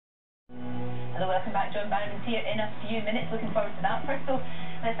welcome back. John Barrowman's here in a few minutes. Looking forward to that. First, though,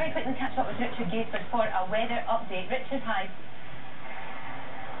 let's very quickly catch up with Richard Gaisford for a weather update. Richard, hi.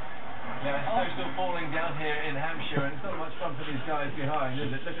 Yeah, it's still falling down here in Hampshire, and it's not much fun for these guys behind, is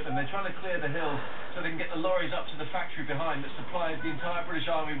it? Look at them, they're trying to clear the hills so they can get the lorries up to the factory behind that supplies the entire British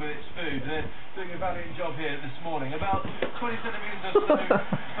Army with its food. They're doing a valiant job here this morning. About 20 centimetres of snow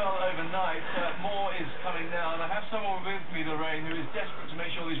fell overnight. More is coming now, and I have someone with me, Lorraine, who is desperate to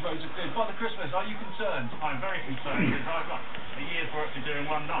make sure these roads are cleared. Father Christmas, are you concerned? I'm very concerned because I've got a year's work to do in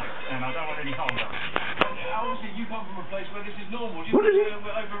one night, and I don't want any hold-up. Obviously, you come from a place where this is normal. Do you think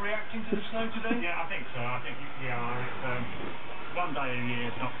we're overreacting to the snow today? Yeah, I think so. I think, one day a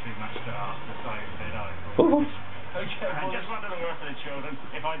year is not too much to ask to say that over. Okay, and just one little word for the children.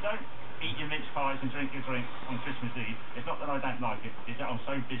 If I don't eat your mince pies and drink your drink on Christmas Eve, it's not that I don't like it, it's that I'm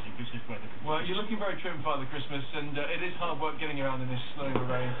so busy with this weather. Well, you're looking very trim, Father Christmas, and it is hard work getting around in this snow and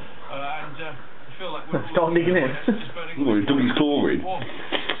rain. I feel like we're start digging in. Well, he's done his chlorine.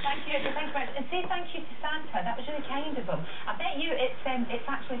 Thank you, Richard. Thank you very much. And say thank you to Santa. That was really kind of him. I bet you it's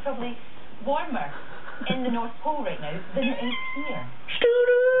actually probably warmer in the North Pole right now than it is here.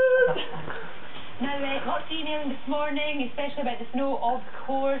 Now, lots of emailing this morning, especially about the snow, of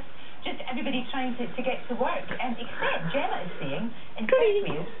course. Just everybody trying to get to work. Except Gemma is saying in South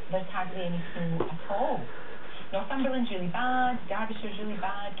Wales there's hardly any snow at all. Northumberland's really bad, Derbyshire's really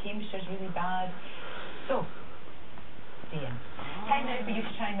bad, Cambridgeshire's really bad. So, Ian, time now for you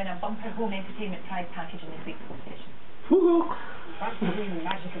to try and win a bumper home entertainment prize package in this week's home session. Fancy bringing the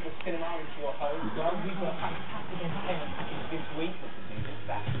magic of the cinema into your home? Well, we've got a fantastic entertainment package this week that can do just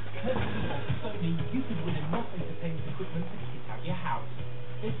that. Courtesy of Sony, you could win enough entertainment equipment to kit out your house.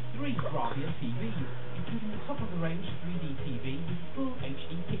 There's 3 Bravia TVs, including the top-of-the-range 3D TV with full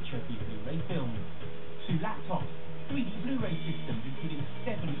HD picture for your Blu-ray films. 2 laptops, 3D Blu-ray systems including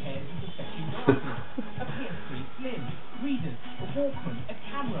 7 pairs of reflecting glasses, a PS3 Slim, readers, a Walkman, a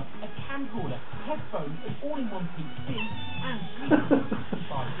camera, a camcorder, headphones, an all-in-one PC, and 3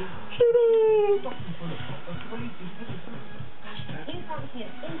 stocking full of fully digital. Do you fancy an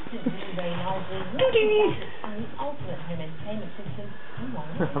instant Blu-ray library and the ultimate home entertainment system?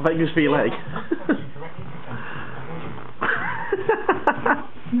 I bet you just for your leg.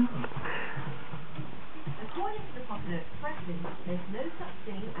 According to the popular expression, there's no such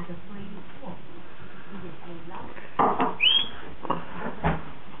thing as a free swap. It is a love.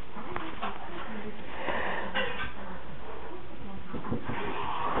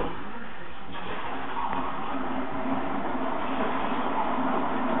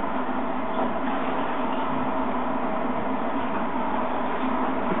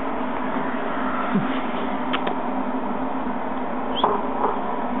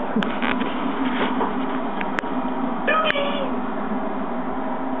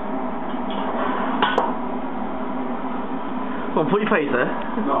 Come on, put your face there.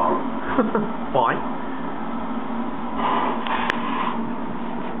 No. Why?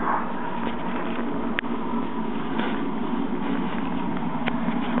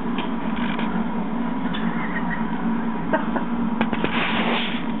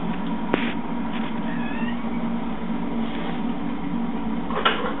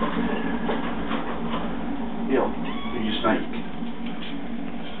 Yeah, are you snake?